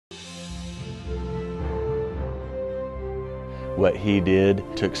What he did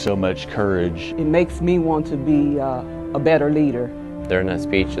took so much courage. It makes me want to be a better leader. During that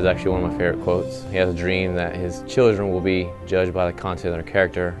speech is actually one of my favorite quotes. He has a dream that his children will be judged by the content of their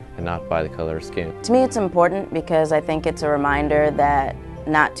character and not by the color of skin. To me, it's important because I think it's a reminder that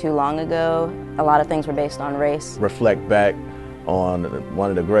not too long ago, a lot of things were based on race. Reflect back on one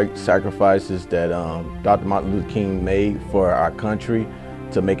of the great sacrifices that Dr. Martin Luther King made for our country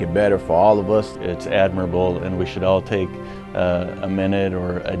to make it better for all of us. It's admirable, and we should all take a minute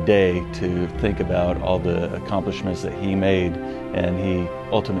or a day to think about all the accomplishments that he made, and he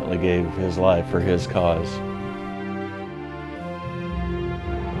ultimately gave his life for his cause.